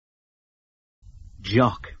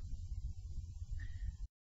Jock.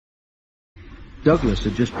 Douglas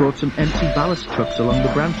had just brought some empty ballast trucks along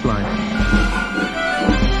the branch line.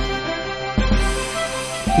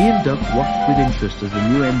 He and Duck watched with interest as the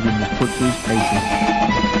new engine was put through his paces.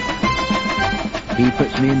 "He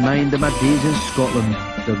puts me in mind of my days in Scotland,"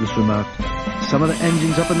 Douglas remarked. "Some of the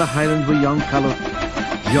engines up in the Highlands were young colour.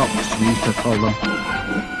 Jocks, we used to call them."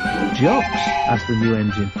 "Jocks?" asked the new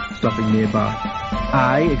engine, stopping nearby.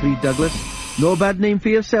 "Aye," agreed Douglas. "No bad name for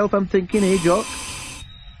yourself, I'm thinking, eh, Jock?"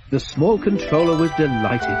 The small controller was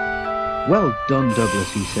delighted. "Well done,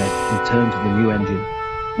 Douglas," he said, and turned to the new engine.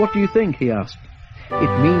 "What do you think?" he asked.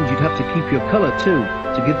 "It means you'd have to keep your colour too,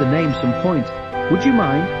 to give the name some point. Would you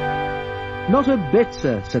mind?" "Not a bit,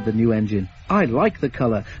 sir," said the new engine. "I like the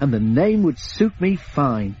colour, and the name would suit me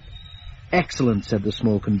fine." "Excellent," said the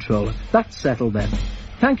small controller. "That's settled then.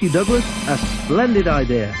 Thank you, Douglas. A splendid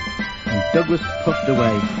idea." And Douglas puffed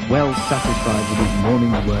away, well satisfied with his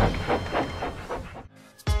morning's work.